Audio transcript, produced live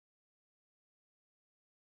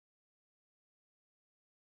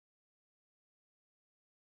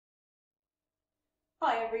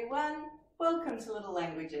Hi everyone, welcome to Little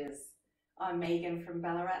Languages. I'm Megan from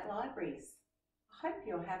Ballarat Libraries. I hope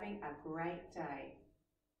you're having a great day.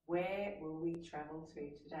 Where will we travel to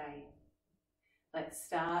today? Let's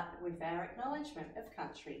start with our acknowledgement of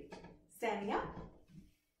country. Standing up,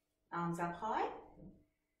 arms up high.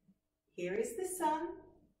 Here is the sun.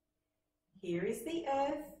 Here is the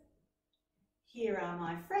earth. Here are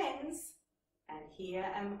my friends, and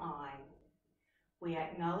here am I. We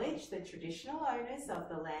acknowledge the traditional owners of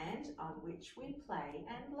the land on which we play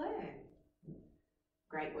and learn.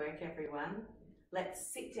 Great work, everyone.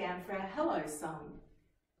 Let's sit down for our hello song.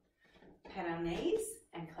 Pat our knees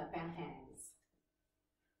and clap our hands.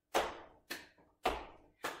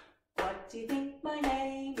 What do you think my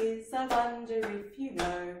name is? I wonder if you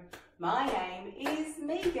know. My name is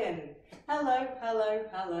Megan. Hello, hello,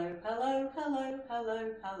 hello, hello, hello,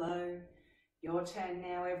 hello, hello. Your turn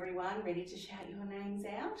now, everyone. Ready to shout your names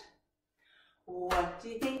out? What do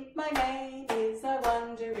you think my name is? I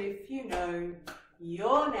wonder if you know.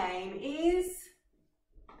 Your name is...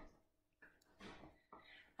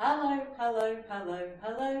 Hello, hello, hello,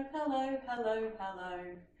 hello, hello, hello,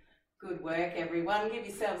 hello. Good work, everyone. Give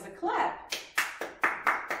yourselves a clap.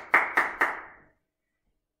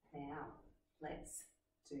 Now, let's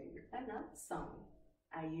do another song.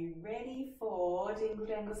 Are you ready for Dingle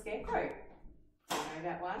Dangle Scarecrow? You know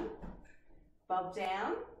that one? Bob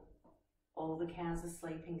down. All the cows are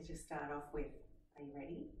sleeping to start off with. Are you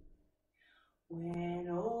ready? When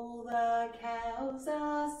all the cows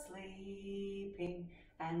are sleeping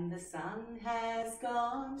and the sun has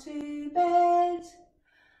gone to bed,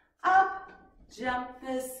 up jumped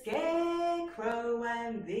the scarecrow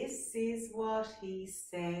and this is what he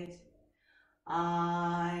said.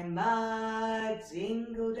 I'm a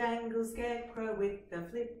dingle-dangle scarecrow with a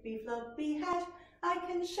flippy-floppy hat. I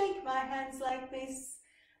can shake my hands like this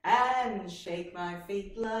and shake my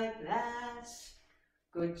feet like that.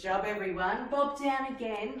 Good job, everyone. Bob down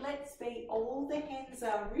again. Let's be all the hens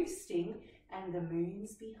are roosting and the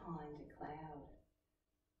moon's behind a cloud.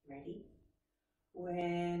 Ready?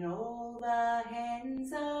 When all the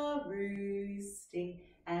hens are roosting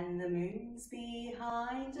and the moon's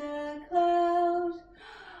behind a cloud,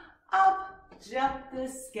 up jumped the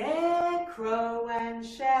scarecrow and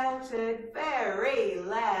shouted very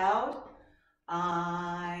loud,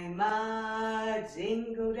 I'm a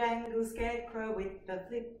dingle-dangle scarecrow with a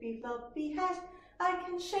flippy-floppy hat. I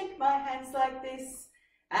can shake my hands like this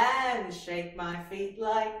and shake my feet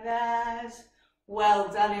like that.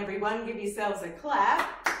 Well done, everyone. Give yourselves a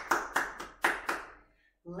clap.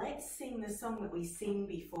 Let's sing the song that we sing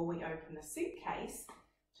before we open the suitcase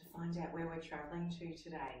to find out where we're travelling to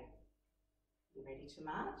today. You ready to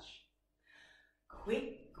march?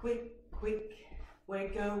 Quick, quick, quick,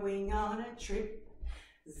 we're going on a trip.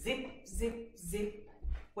 Zip, zip, zip,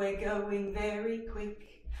 we're going very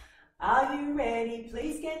quick. Are you ready?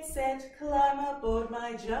 Please get set. Climb aboard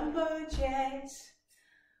my jumbo jet.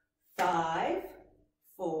 5,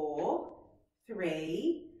 4,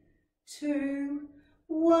 3, 2,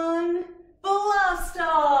 1, blast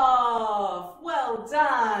off! Well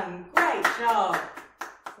done, great job.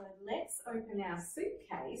 So let's open our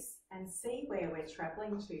suitcase and see where we're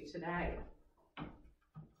travelling to today.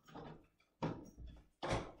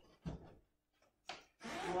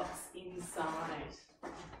 What's inside?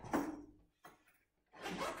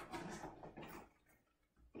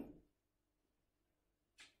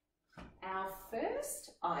 Our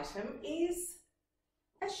first item is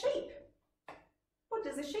a sheep. What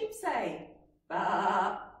does a sheep say?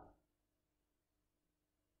 Ba.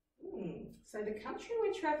 So the country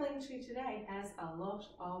we're travelling to today has a lot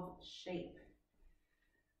of sheep.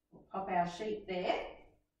 We'll pop our sheep there.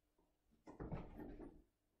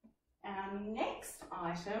 Our next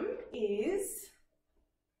item is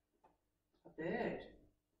a bird.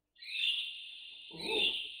 Ooh.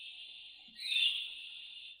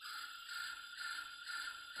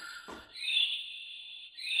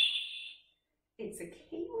 It's a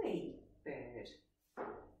Kiwi bird.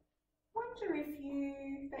 Wonder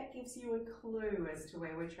if that gives you a clue as to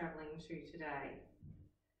where we're travelling to today.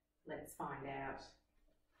 Let's find out.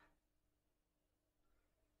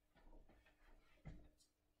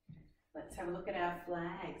 Let's have a look at our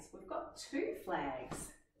flags. We've got 2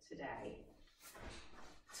 flags today.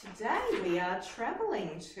 Today we are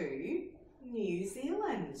travelling to New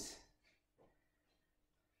Zealand.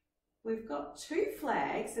 We've got 2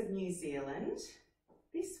 flags of New Zealand.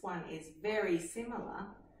 This one is very similar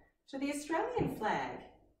to the Australian flag,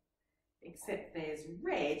 except there's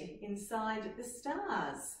red inside the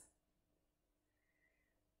stars.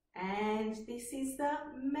 And this is the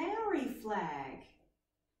Maori flag.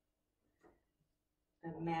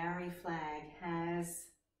 The Maori flag has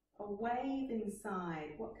a wave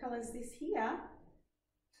inside. What colour is this here?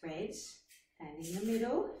 Red. And in the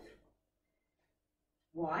middle,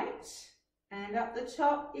 white. And up the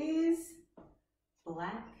top is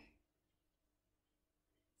black.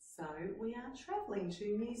 So we are travelling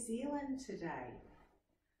to New Zealand today.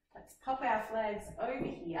 Let's pop our flags over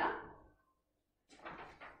here.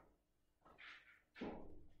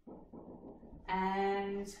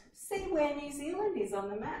 And see where New Zealand is on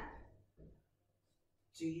the map.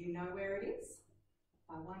 Do you know where it is?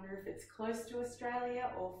 I wonder if it's close to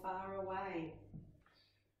Australia or far away.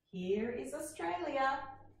 Here is Australia.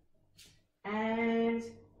 And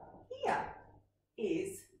here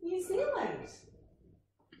is New Zealand.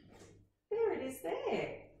 There it is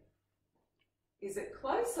there. Is it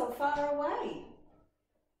close or far away?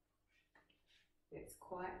 It's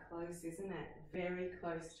quite close, isn't it? Very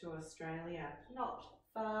close to Australia. Not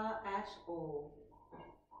far at all.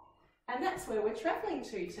 And that's where we're travelling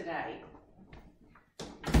to today.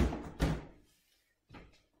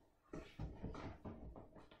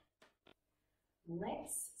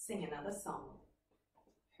 Let's sing another song.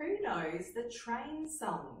 Who knows the train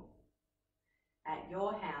song? At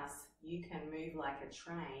your house, you can move like a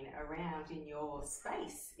train around in your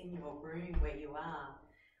space, in your room where you are.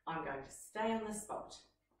 I'm going to stay on the spot.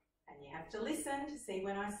 And you have to listen to see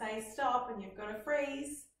when I say stop and you've got to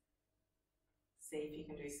freeze. See if you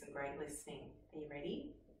can do some great listening. Are you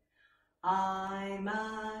ready? I'm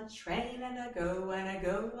a train and I go and I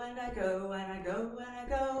go and I go and I go and I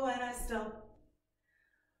go and I stop.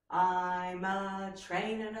 I'm a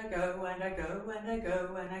train and I go and I go and I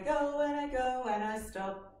go and I go and I go and I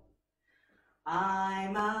stop.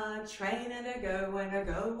 I'm a train and I go and I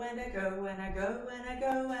go and I go and I go and I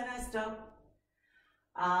go and I stop.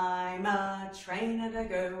 I'm a train and I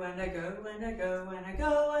go and I go and I go and I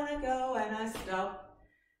go and I go and I stop.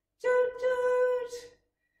 Toot toot.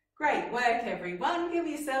 Great work everyone, give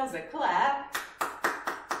yourselves a clap.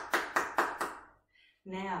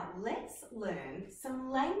 Now let's learn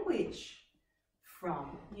some language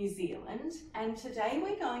from New Zealand, and today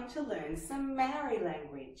we're going to learn some Maori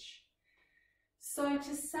language. So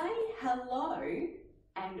to say hello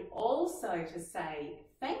and also to say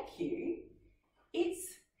thank you, it's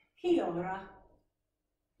kia ora.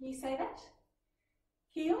 Can you say that?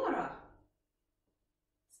 Kia ora.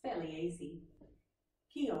 It's fairly easy.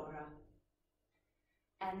 Kia ora.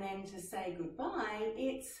 And then to say goodbye,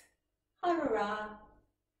 it's hairara.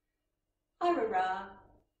 Hairara.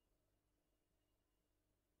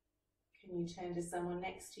 Can you turn to someone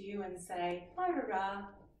next to you and say hairara?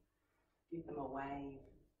 Give them a wave.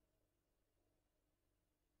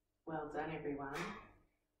 Well done everyone.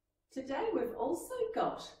 Today we've also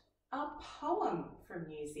got a poem from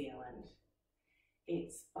New Zealand.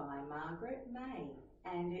 It's by Margaret Mahy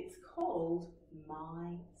and it's called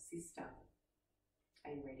My Sister.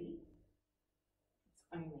 Are you ready? It's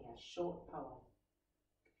only a short poem.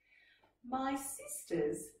 My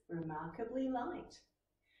sister's remarkably light.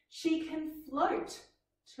 She can float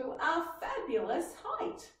to a fabulous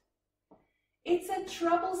height. It's a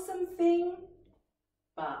troublesome thing,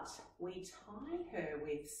 but we tie her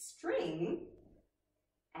with string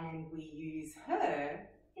and we use her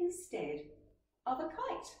instead of a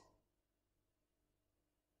kite.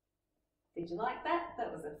 Did you like that?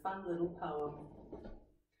 That was a fun little poem.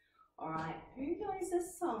 All right, who knows a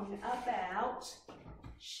song about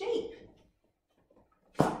sheep?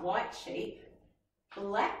 Not white sheep,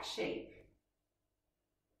 black sheep.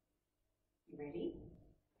 You ready?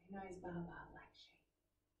 Who knows Baba black sheep?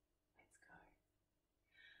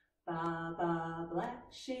 Let's go. Baba black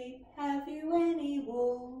sheep, have you any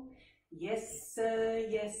wool? Yes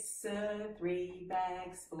sir, 3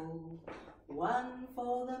 bags full. 1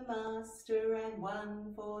 for the master and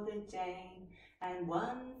 1 for the dame, and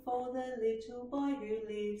 1 for the little boy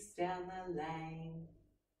who lives down the lane.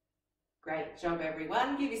 Great job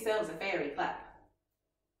everyone, give yourselves a fairy clap.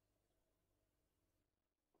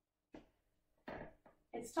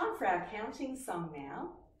 It's time for our counting song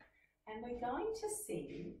now, and we're going to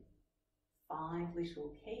sing 5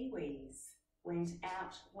 little Kiwis went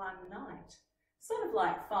out one night. Sort of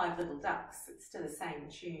like 5 little ducks, it's to the same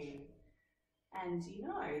tune. And you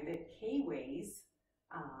know that Kiwis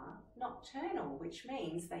are nocturnal, which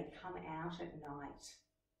means they come out at night.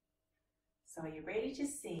 So are you ready to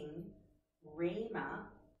sing Reema,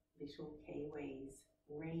 little Kiwis?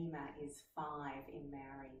 Reema is 5 in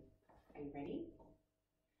Maori. Are you ready?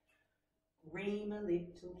 Reema,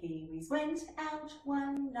 little Kiwis went out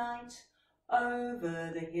one night,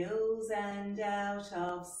 over the hills and out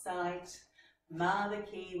of sight. Mother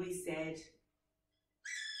Kiwi said,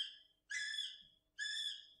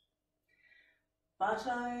 But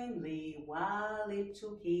only wah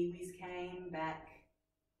little kiwis came back.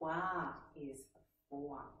 Wah is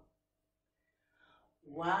 4.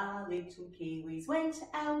 Wah little kiwis went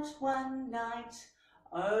out one night,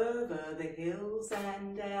 over the hills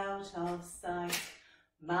and out of sight.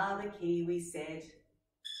 Mother Kiwi said,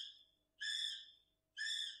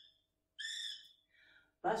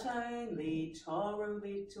 but only Toro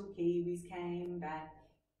little kiwis came back.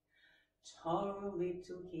 Toro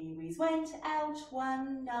little kiwis went out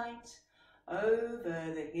one night,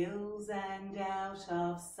 over the hills and out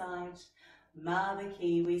of sight. Mother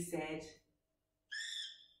Kiwi said,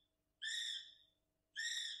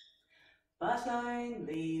 but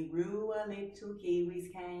only Rua little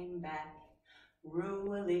kiwis came back.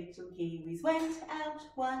 Rua little kiwis went out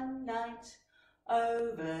one night,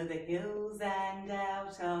 over the hills and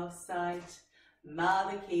out of sight.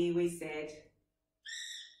 Mother Kiwi said,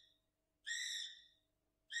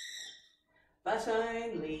 but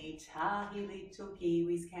only Tahi little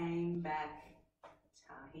kiwis came back.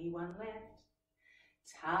 Tahi one left.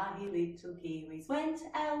 Tahi little kiwis went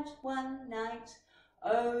out one night,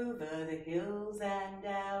 over the hills and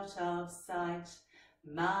out of sight.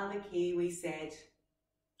 Mother Kiwi said,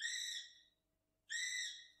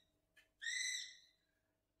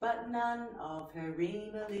 but none of her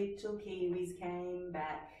Rima little kiwis came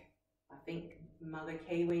back. I think Mother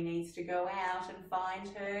Kiwi needs to go out and find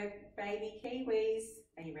her baby kiwis.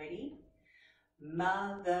 Are you ready?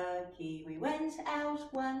 Mother Kiwi went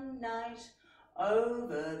out one night,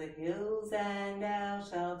 over the hills and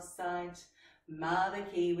out of sight. Mother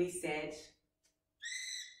Kiwi said,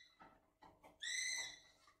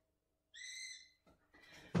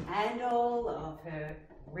 and all of her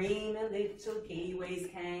Rima little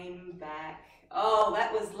kiwis came back. Oh,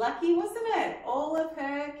 that was lucky, wasn't it? All of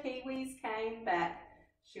her kiwis came back.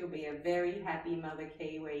 She'll be a very happy Mother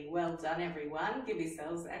Kiwi. Well done, everyone. Give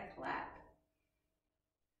yourselves a clap.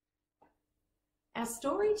 Our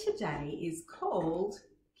story today is called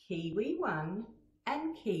Kiwi 1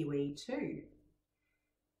 and Kiwi 2.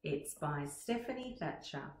 It's by Stephanie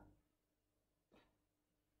Thatcher.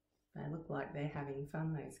 They look like they're having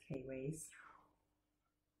fun, those kiwis.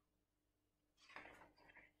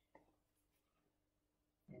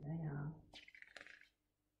 There they are.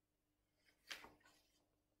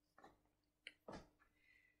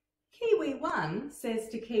 Kiwi 1 says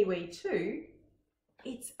to Kiwi 2,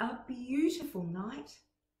 it's a beautiful night.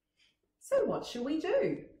 So what shall we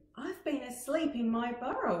do? I've been asleep in my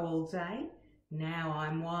burrow all day. Now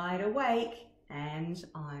I'm wide awake and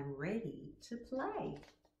I'm ready to play.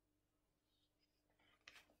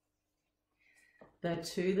 The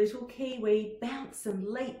two little kiwi bounce and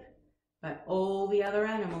leap, but all the other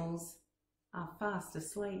animals are fast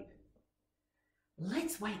asleep.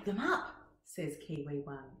 Let's wake them up, says Kiwi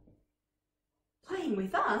 1. Playing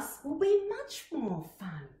with us will be much more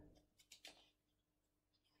fun.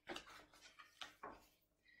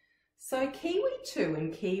 So Kiwi 2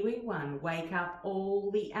 and Kiwi 1 wake up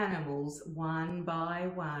all the animals one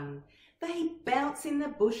by one. They bounce in the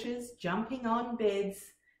bushes, jumping on beds,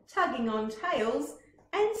 tugging on tails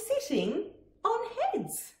and sitting on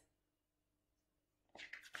heads.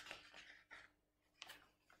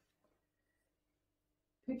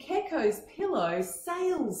 Pukekko's pillow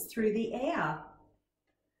sails through the air.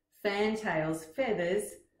 Fantail's feathers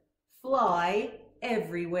fly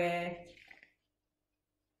everywhere.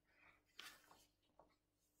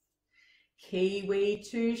 Kiwi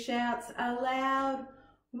 2 shouts aloud,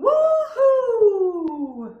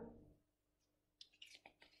 woohoo!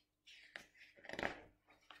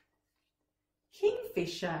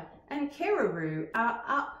 Kingfisher and Kerraroo are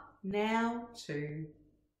up now too.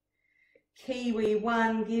 Kiwi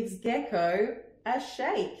 1 gives Gecko a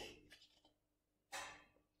shake.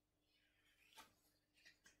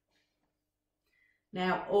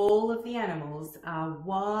 Now all of the animals are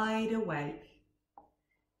wide awake.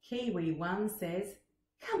 Kiwi 1 says,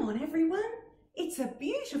 come on everyone, it's a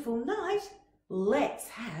beautiful night. Let's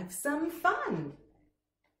have some fun.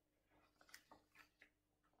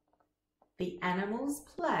 The animals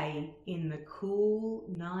play in the cool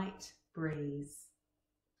night breeze.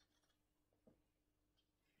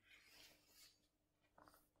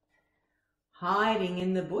 Hiding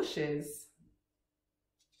in the bushes.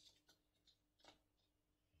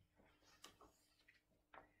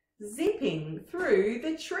 Zipping through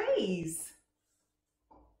the trees.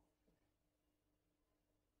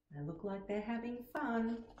 They look like they're having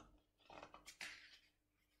fun.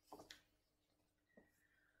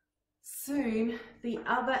 Soon the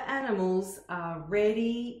other animals are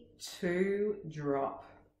ready to drop.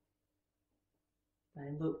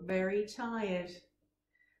 They look very tired,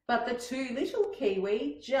 But the two little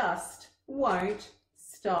Kiwi just won't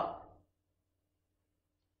stop.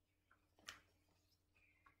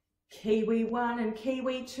 Kiwi 1 and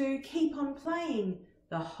Kiwi 2 keep on playing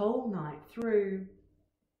the whole night through.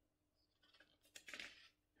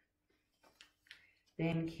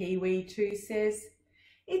 Then Kiwi 2 says,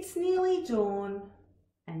 "It's nearly dawn,"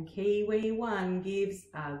 and Kiwi 1 gives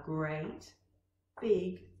a great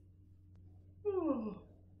big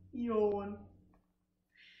yawn.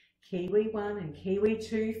 Kiwi 1 and Kiwi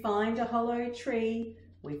 2 find a hollow tree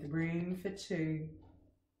with room for two.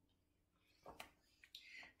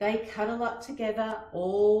 They cuddle up together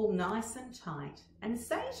all nice and tight and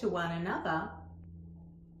say to one another,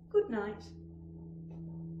 "Good night,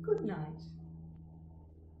 good night."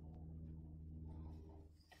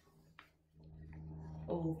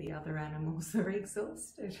 All the other animals are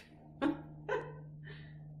exhausted.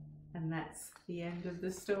 And that's the end of the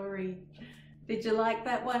story. Did you like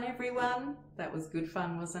that one, everyone? That was good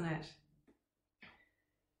fun, wasn't it?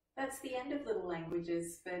 That's the end of Little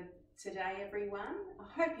Languages for today, everyone. I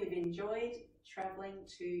hope you've enjoyed travelling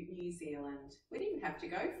to New Zealand. We didn't have to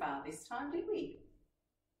go far this time, did we?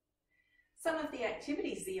 Some of the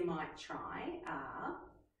activities that you might try are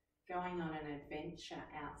going on an adventure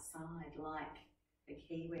outside, like the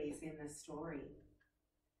Kiwis in the story.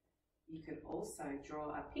 You could also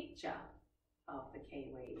draw a picture of the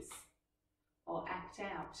Kiwis or act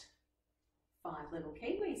out Five Little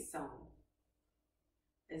Kiwis song.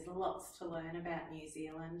 There's lots to learn about New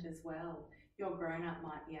Zealand as well. Your grown-up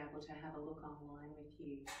might be able to have a look online with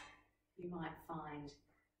you. You might find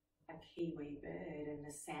a Kiwi bird and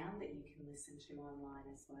the sound that you can listen to online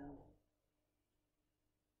as well.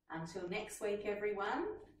 Until next week,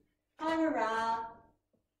 everyone, hi-ra-ra,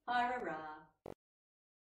 hi-ra-ra.